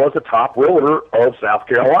mean, I was a top realtor of South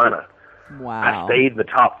Carolina. Wow. I stayed in the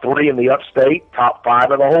top 3 in the upstate, top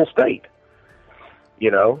 5 in the whole state.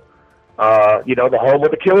 The home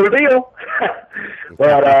of the killer deal.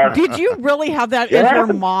 But did you really have that as your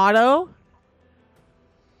motto?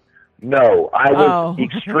 No, I was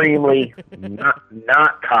extremely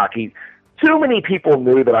not cocky. Too many people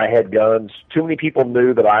knew that I had guns. Too many people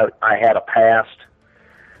knew that I had a past.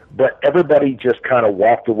 But everybody just kind of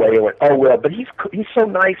walked away and went, "Oh well, but he's so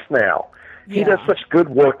nice now. He does such good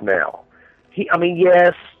work now."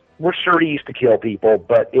 Yes, we're sure he used to kill people,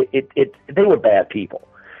 but they were bad people.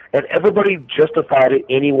 And everybody justified it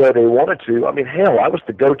any way they wanted to. I mean, hell, I was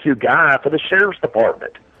the go-to guy for the sheriff's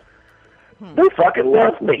department. They fucking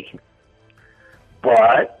loved me.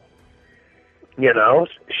 But,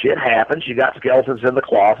 shit happens. You got skeletons in the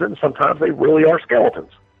closet, and sometimes they really are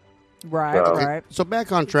skeletons. Right, right. So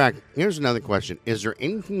back on track. Here's another question. Is there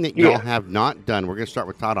anything that y'all have not done? We're going to start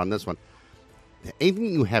with Todd on this one.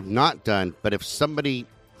 Anything you have not done, but if somebody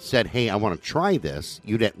said, hey, I want to try this,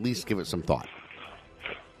 you'd at least give it some thought.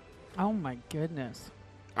 Oh, my goodness.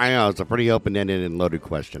 I know. It's a pretty open-ended and loaded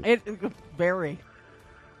question. It very.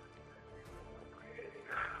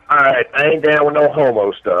 All right, I ain't down with no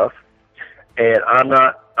homo stuff. And I'm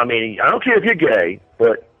not, I mean, I don't care if you're gay,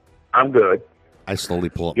 but I'm good. I slowly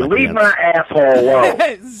pull up You my leave pants. my asshole alone.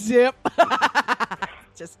 Zip.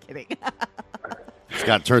 Just kidding.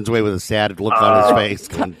 Scott turns away with a sad look on his face,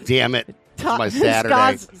 going, damn it, it's my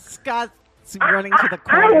Saturday. Scott's running to the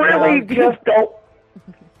I corner. really just don't.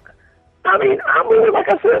 I mean, I'm really, like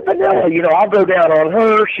I said, vanilla. You know, I'll go down on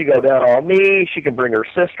her. She go down on me. She can bring her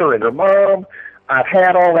sister and her mom. I've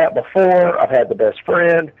had all that before. I've had the best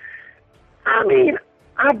friend. I mean,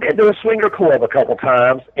 I've been to a swinger club a couple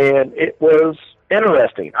times, and it was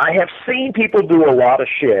interesting. I have seen people do a lot of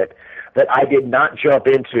shit that I did not jump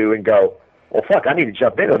into and go, well, fuck, I need to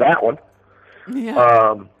jump into that one.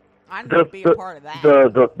 Yeah. I need to be a part of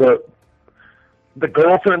that. The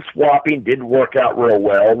girlfriend swapping didn't work out real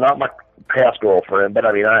well. Not my past girlfriend, but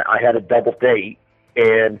I mean, I had a double date,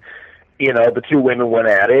 and you know, the two women went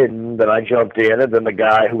at it, and then I jumped in, and then the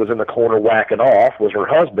guy who was in the corner whacking off was her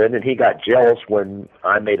husband, and he got jealous when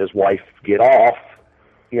I made his wife get off,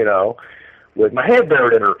 you know, with my head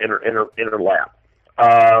buried in her lap.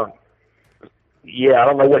 Yeah, I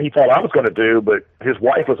don't know what he thought I was going to do, but his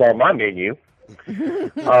wife was on my menu.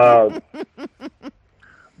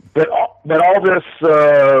 But all this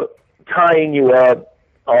tying you up,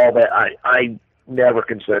 all that, I never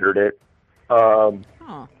considered it. I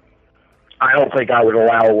don't think I would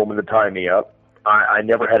allow a woman to tie me up. I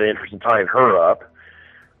never had an interest in tying her up.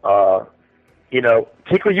 You know,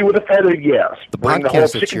 tickle you with a feather, yes. The Bring the whole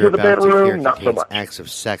podcast that chicken you're to the about to hear bedroom, not so contains much. acts of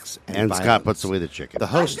sex and Scott puts away the chicken. The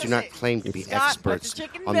hosts do not claim to be Scott, experts put the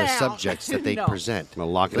chicken on the down. subjects that they No. present. I'm going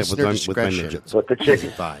to lock it up Listener with my discretion. midgets. With the As chicken.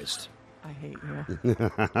 advised. I hate you.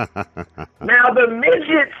 Now, the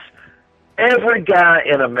midgets, every guy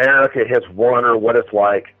in America has wondered what it's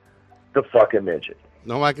like to fuck a midget.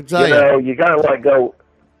 No, I can tell You you. know, you got to like go,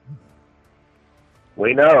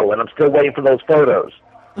 we know, and I'm still waiting for those photos.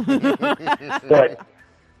 But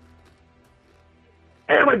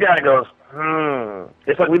every guy goes,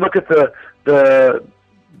 It's like we look at the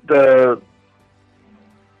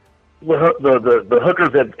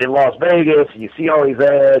hookers in Las Vegas, and you see all these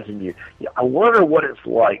ads, and I wonder what it's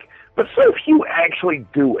like. But so few actually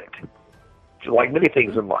do it, like many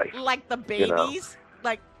things in life. Like the babies? You know.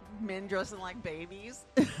 Like men dressing like babies?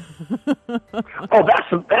 Oh, that's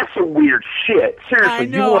some weird shit. Seriously, I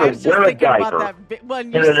know. you I want was to just wear a thinking about diaper that. Well, you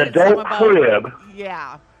in an said adult something about, crib.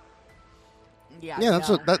 Yeah. Yeah, Yeah,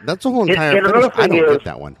 no. that's a whole entire And another finish. I thing don't is- get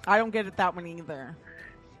that one. I don't get it that one either.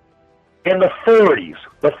 In the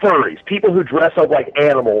furries, people who dress up like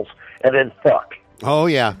animals and then fuck. Oh,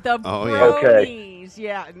 yeah. The oh, bronies.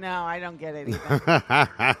 Yeah, no, I don't get it either.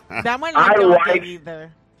 yeah. That one I I don't like- get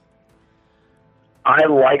either. I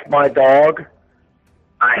like my dog.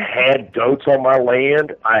 I had goats on my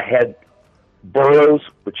land. I had burros,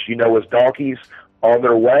 which you know is donkeys, on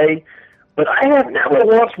their way. But I have never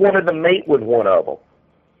once wanted to mate with one of them.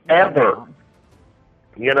 Ever.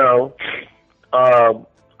 You know, I'm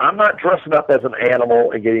not dressing up as an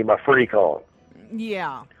animal and getting my freak on.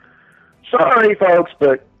 Yeah. Sorry, folks,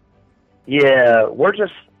 but yeah, we're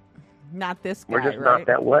just Not this guy, not right?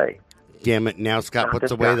 that way. Damn it. Now Scott Not puts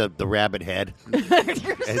this away guy. the rabbit head You're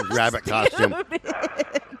and so rabbit costume. stupid.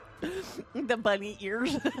 The bunny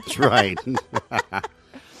ears. That's right.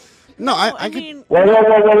 No, I could. mean,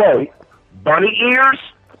 Whoa. Bunny ears?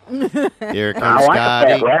 Here I comes like a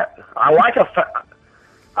fat Scotty. rat. I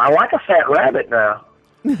like a fat rabbit now.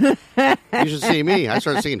 You should see me. I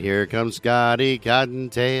started singing, "Here comes Scotty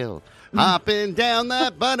Cottontail, hopping down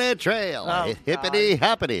that bunny trail. Oh, Hippity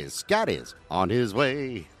hoppity, Scotty's on his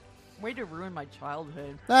way." way to ruin my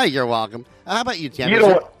childhood. Ah, you're welcome. How about you, Tim? You Is know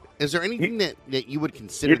there, what? is there anything that you would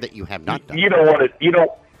consider that you have not done? You don't want it. You don't.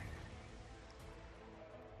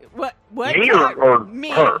 What? Me or me?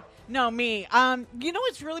 her? No, me. You know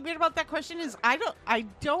what's really weird about that question is I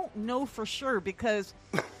don't know for sure because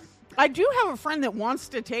I do have a friend that wants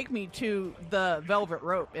to take me to the Velvet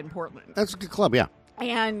Rope in Portland. That's a good club, yeah.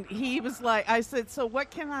 And he was like, I said, so what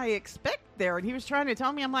can I expect there? And he was trying to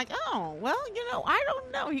tell me, I'm like, oh, well, I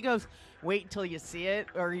don't know. He goes, wait till you see it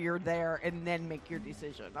or you're there and then make your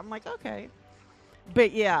decision. I'm like, okay.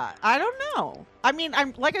 But yeah, I don't know. I mean,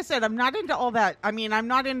 I'm like I said, I'm not into all that. I mean, I'm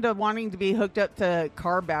not into wanting to be hooked up to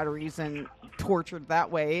car batteries and tortured that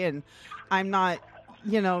way. And I'm not,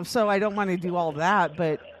 so I don't want to do all that.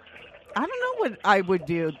 But I don't know what I would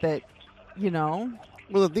do that, Well,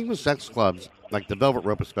 the thing with sex clubs, like the Velvet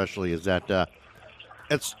Rope especially, is that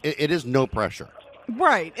it is no pressure.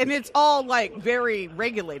 Right. And it's all like very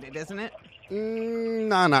regulated, isn't it?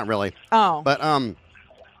 No, not really. Oh. But,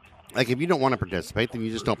 like, if you don't want to participate, then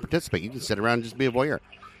you just don't participate. You can sit around and just be a voyeur.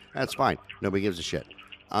 That's fine. Nobody gives a shit.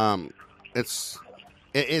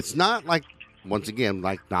 It's not like, once again,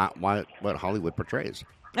 like not what Hollywood portrays.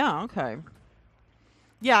 Oh, okay.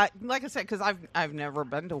 Yeah, like I said, because I've never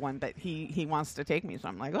been to one, but he wants to take me, so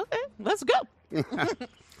I'm like, okay, let's go.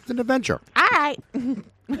 It's an adventure. All right.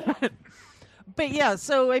 But yeah,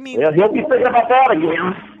 so I mean, Well, he'll be thinking about that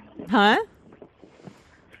again. huh?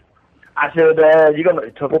 I said, you're going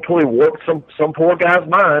to totally warp some poor guy's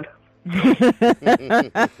mind.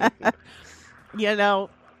 You know,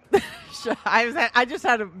 I just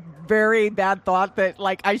had a very bad thought that,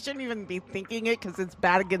 like, I shouldn't even be thinking it because it's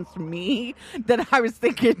bad against me, that I was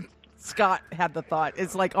thinking Scott had the thought.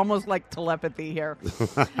 It's like almost like telepathy here.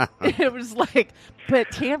 It was like, but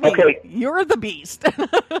Tammy, you're the beast.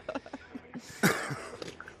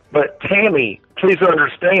 But Tammy, please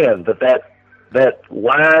understand that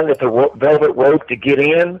line at the velvet rope to get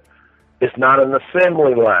in is not an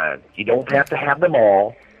assembly line. You don't have to have them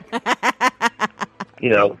all. You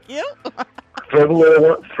know, throw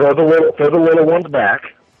the little ones back.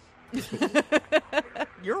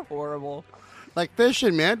 You're horrible. Like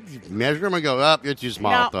fishing, man. You measure them and go, up, you're too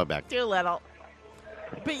small. No, throw it back. Too little.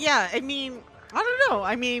 But yeah, I mean, I don't know.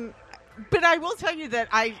 I mean, but I will tell you that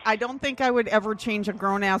I don't think I would ever change a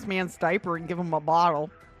grown-ass man's diaper and give him a bottle.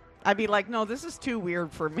 I'd be like, no, this is too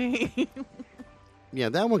weird for me. Yeah,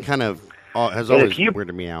 that one kind of has always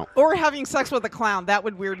weirded me out. Or having sex with a clown. That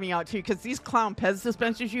would weird me out, too, because these clown Pez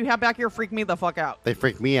dispensers you have back here freak me the fuck out. They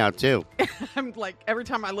freak me out, too. I'm like, every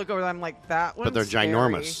time I look over them, I'm like, that one's But they're scary.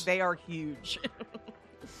 ginormous. They are huge.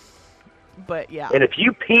 But, yeah. And if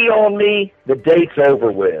you pee on me, the date's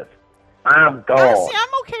over with. I'm gone. See, I'm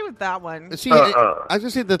okay with that one. See, I was going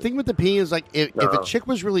to say, the thing with the pee is, like, if a chick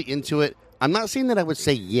was really into it, I'm not saying that I would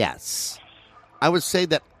say yes. I would say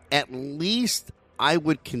that at least I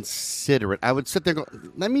would consider it. I would sit there and go,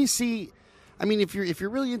 let me see. I mean, if you're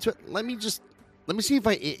really into it, let me see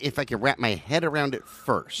if I can wrap my head around it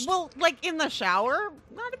first. Well, like in the shower,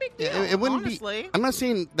 not a big deal. It wouldn't honestly. be. I'm not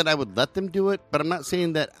saying that I would let them do it, but I'm not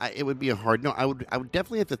saying that it would be a hard no. I would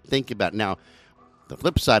definitely have to think about it. Now. The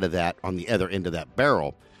flip side of that, on the other end of that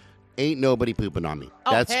barrel, ain't nobody pooping on me.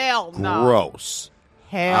 Oh, That's hell no. Gross.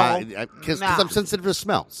 Hell Because I'm sensitive to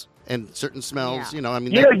smells. And certain smells, you know, I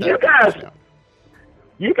mean... You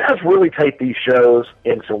guys really take these shows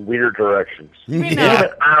in some weird directions. We know. Even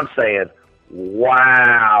I'm saying,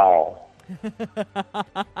 wow.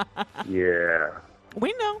 Yeah.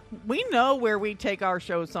 We know where we take our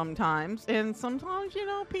shows sometimes. And sometimes, you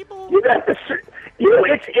know, people...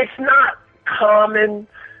 It's not common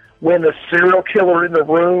when the serial killer in the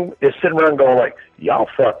room is sitting around going like, y'all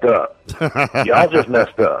fucked up. Y'all just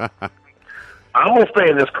messed up. I'm going to stay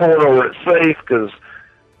in this corner where it's safe because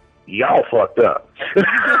y'all fucked up.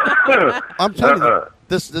 I'm telling you,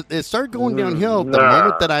 it started going downhill the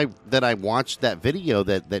moment that I watched that video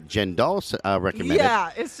that Jen Dahl recommended.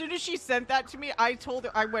 Yeah, as soon as she sent that to me, I told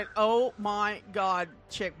her, I went, oh my God,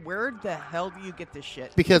 chick, where the hell do you get this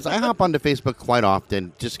shit? Because I hop onto Facebook quite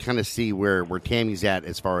often, just kind of see where Tammy's at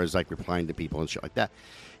as far as like replying to people and shit like that.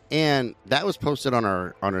 And that was posted on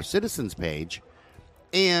our citizens page.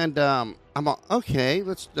 And I'm like, okay,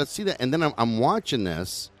 let's see that. And then I'm watching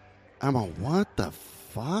this. I'm like, what the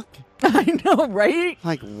fuck? I know, right?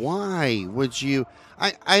 Like, why would you?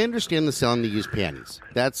 I understand the selling to use panties.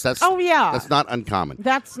 That's oh yeah, that's not uncommon.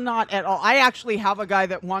 That's not at all. I actually have a guy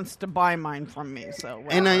that wants to buy mine from me. So,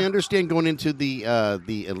 and I understand going into the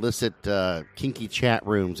illicit kinky chat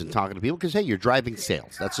rooms and talking to people because hey, you're driving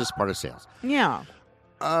sales. That's just part of sales. Yeah.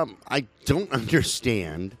 I don't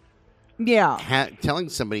understand. Yeah. Telling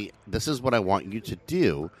somebody this is what I want you to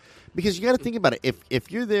do. Because you got to think about it.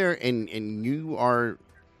 If you're there and you're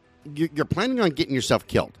planning on getting yourself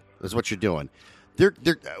killed, is what you're doing. The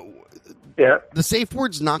safe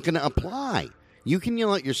word's not going to apply. You can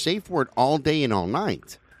yell out your safe word all day and all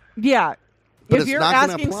night. Yeah, but if you're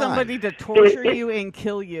asking somebody to torture you and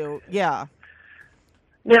kill you, yeah.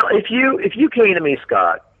 Now, if you came to me,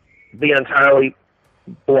 Scott, be entirely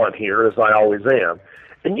blunt here, as I always am,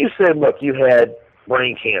 and you said, look, you had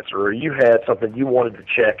brain cancer or you had something you wanted to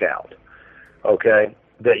check out, okay,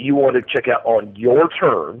 that you wanted to check out on your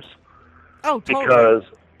terms. Oh, totally. Because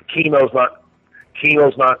chemo's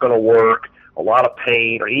not going to work, a lot of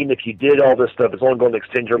pain, or even if you did all this stuff, it's only going to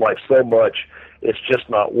extend your life so much, it's just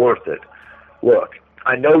not worth it. Look,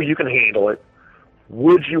 I know you can handle it.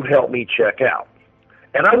 Would you help me check out?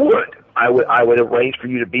 And I would. I would arrange for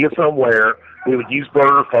you to be somewhere. We would use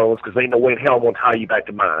burner phones because ain't no way in hell I'm going to tie you back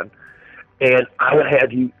to mine. and I would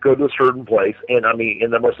have you go to a certain place, and I mean,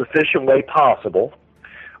 in the most efficient way possible,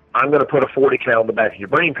 I'm going to put a 40 cal in the back of your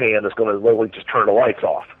brain pan that's going to literally just turn the lights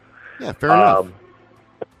off. Yeah, fair enough.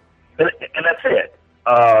 And that's it.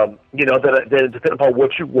 You know, then depending upon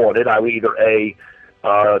what you wanted, I would either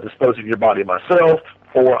dispose of your body myself,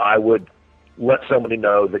 or I would let somebody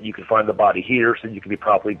know that you can find the body here so you can be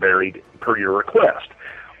properly buried per your request.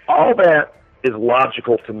 All that is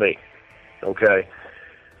logical to me, okay?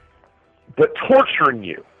 But torturing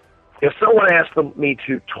you, if someone asked me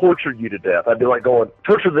to torture you to death, I'd be like going,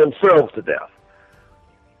 torture themselves to death.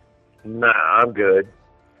 Nah, I'm good.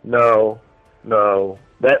 No.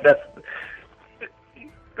 That's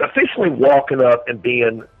officially walking up and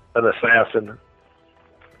being an assassin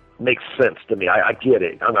makes sense to me. I get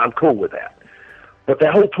it. I'm cool with that. But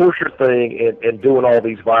that whole torture thing and doing all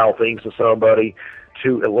these vile things to somebody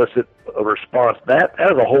to elicit a response, that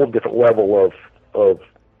is a whole different level of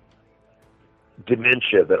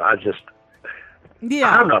dementia that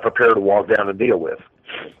I'm not prepared to walk down and deal with.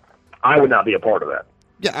 I would not be a part of that.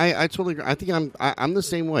 Yeah, I totally agree. I think I'm the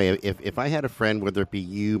same way. If I had a friend, whether it be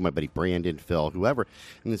you, my buddy Brandon, Phil, whoever,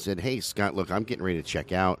 and they said, "Hey, Scott, look, I'm getting ready to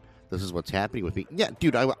check out. This is what's happening with me." Yeah,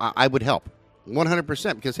 dude, I would help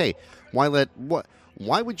 100% because hey, why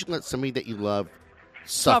would you let somebody that you love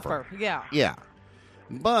suffer? Yeah. Yeah.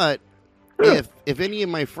 But if any of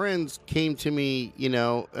my friends came to me, you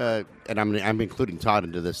know, and I'm including Todd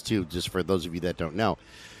into this too, just for those of you that don't know,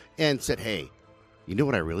 and said, "Hey, you know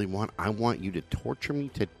what I really want? I want you to torture me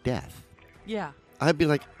to death." Yeah. I'd be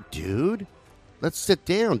like, "Dude, let's sit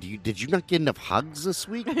down. Did you not get enough hugs this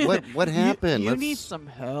week? What happened? You need some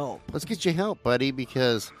help. Let's get you help, buddy,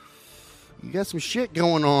 because you got some shit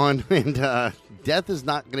going on, and death is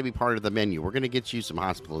not going to be part of the menu. We're going to get you some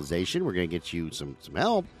hospitalization. We're going to get you some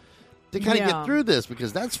help to kind of get through this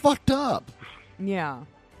because that's fucked up." Yeah.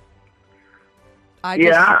 I'm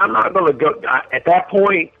not going to go. At that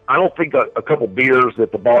point, I don't think a couple beers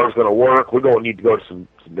at the bar is going to work. We're going to need to go to some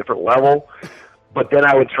different level. But then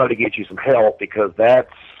I would try to get you some help because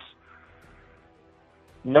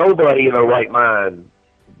nobody in their right mind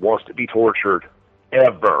wants to be tortured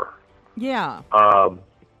ever. Yeah.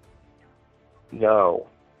 No.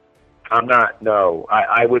 I'm not. No.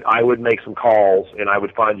 I would make some calls and I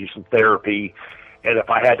would find you some therapy. And if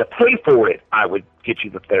I had to pay for it, I would get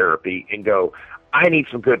you the therapy and go, I need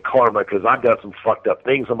some good karma because I've got some fucked up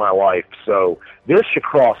things in my life. So this should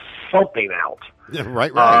cross something out. Yeah,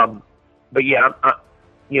 right. But yeah,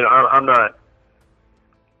 I'm not.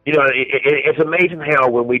 You know, it's amazing how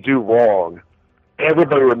when we do wrong,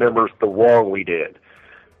 everybody remembers the wrong we did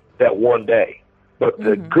that one day. But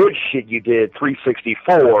the good shit you did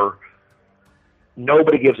 364,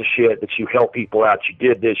 nobody gives a shit that you help people out. You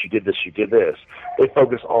did this, you did this, you did this. They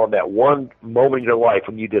focus on that one moment in your life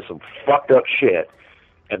when you did some fucked up shit,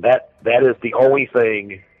 and that is the only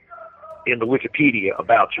thing in the Wikipedia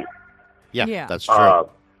about you. Yeah. That's true.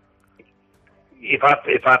 If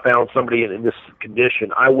I found somebody in this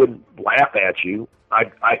condition, I wouldn't laugh at you.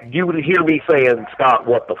 You would hear me saying, "Scott,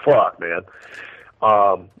 what the fuck, man?"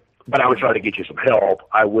 But I would try to get you some help.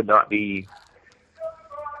 I would not be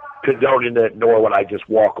condoning it, nor would I just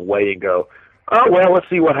walk away and go, "Oh well, let's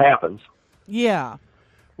see what happens." Yeah.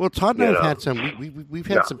 Well, Todd and I have had some. We've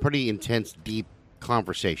had some pretty intense, deep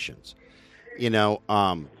conversations. You know,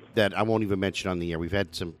 that I won't even mention on the air. We've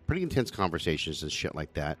had some pretty intense conversations and shit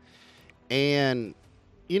like that. And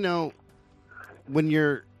you know, when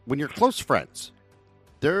you're close friends,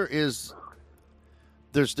 there's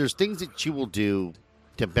things that you will do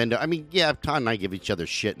to bend. I mean, yeah, Todd and I give each other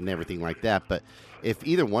shit and everything like that. But if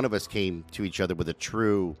either one of us came to each other with a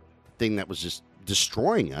true thing that was just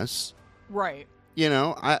destroying us, right? You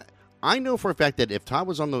know, I know for a fact that if Todd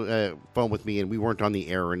was on the phone with me and we weren't on the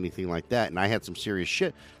air or anything like that, and I had some serious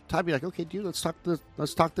shit, Todd would be like, "Okay, dude, let's talk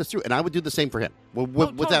this through," and I would do the same for him,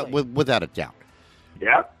 without a doubt.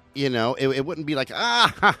 Yeah. You know, it wouldn't be like,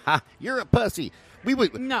 you're a pussy. We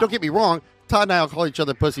would. No. Don't get me wrong. Todd and I will call each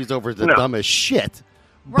other pussies over the dumbest shit.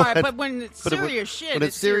 Right, but when it's serious shit, when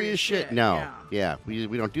it's serious shit, no, yeah, we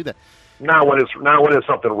don't do that. Not when it's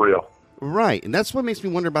something real. Right, and that's what makes me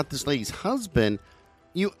wonder about this lady's husband.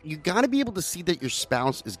 You got to be able to see that your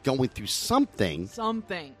spouse is going through something,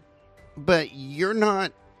 but you're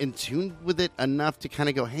not in tune with it enough to kind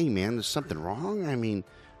of go, "Hey, man, there's something wrong. I mean,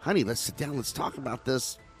 honey, let's sit down, let's talk about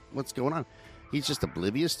this. What's going on?" He's just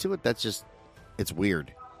oblivious to it. It's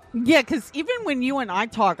weird. Yeah, because even when you and I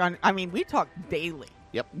talk we talk daily.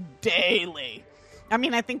 Yep. Daily. I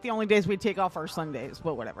mean, I think the only days we take off are Sundays,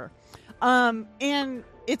 but whatever. And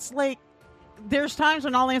it's like, there's times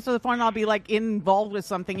when I'll answer the phone and I'll be like involved with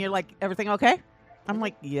something. You're like, "Everything okay?" I'm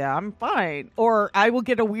like, yeah, I'm fine. Or I will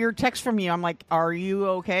get a weird text from you. I'm like, are you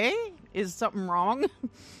okay? Is something wrong?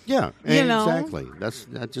 Yeah, You know? exactly.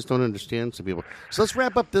 I just don't understand some people. So let's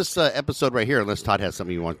wrap up this episode right here. Unless Todd has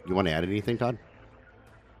something you want to add. Anything, Todd?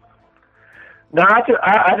 No,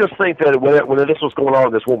 I just think that when this was going on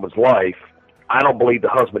in this woman's life, I don't believe the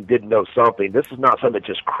husband didn't know something. This is not something that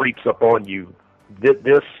just creeps up on you.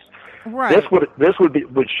 This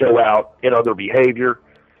would show out in other behavior.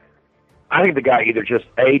 I think the guy either just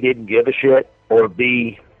A, didn't give a shit, or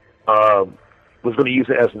B, was going to use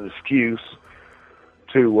it as an excuse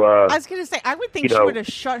to. I was going to say, I would think she would have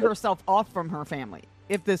shut herself off from her family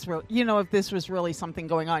if this were, if this was really something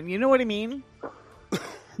going on. You know what I mean?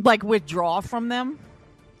 Like withdraw from them.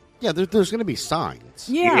 Yeah, there's going to be signs.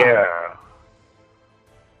 Yeah.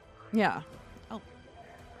 Yeah. Oh.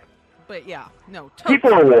 But yeah, no.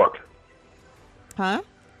 People are warped. Huh?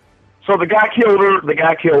 So the guy killed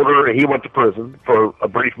her, and he went to prison for a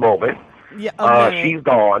brief moment. Yeah. Okay. She's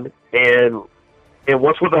gone, and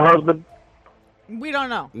what's with the husband? We don't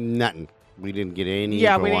know. Nothing. We didn't get any info on him.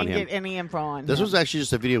 Yeah, we didn't get any info on him. This was actually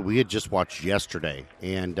just a video we had just watched yesterday.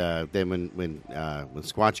 And then when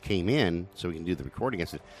Squatch came in, so we can do the recording, I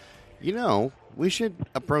said, we should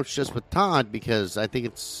approach this with Todd because I think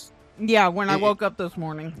it's... Yeah, when I woke up this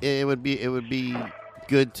morning. It would be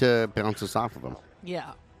good to bounce this off of him.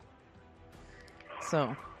 Yeah.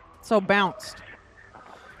 So bounced.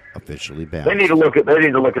 Officially bounced. They need to look at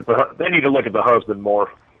the husband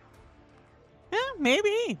more. Yeah,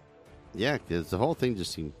 maybe. Yeah, because the whole thing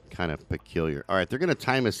just seemed kind of peculiar. All right, they're going to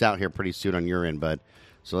time us out here pretty soon on your end, bud.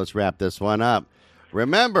 So let's wrap this one up.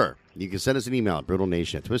 Remember, you can send us an email at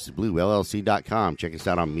brutalnation@twistedbluellc.com. Check us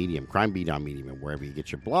out on Medium, Crime Beat on Medium, and wherever you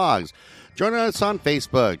get your blogs. Join us on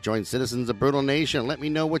Facebook. Join Citizens of Brutal Nation. Let me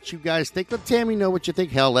know what you guys think. Let Tammy know what you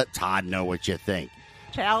think. Hell, let Todd know what you think.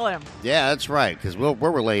 Tell him. Yeah, that's right, because we'll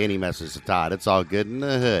relay any message to Todd. It's all good in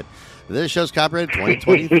the hood. This show's copyrighted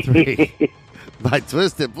 2023 by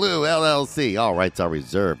Twisted Blue LLC. All rights are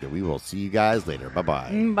reserved, and we will see you guys later.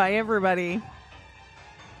 Bye-bye. Bye, everybody.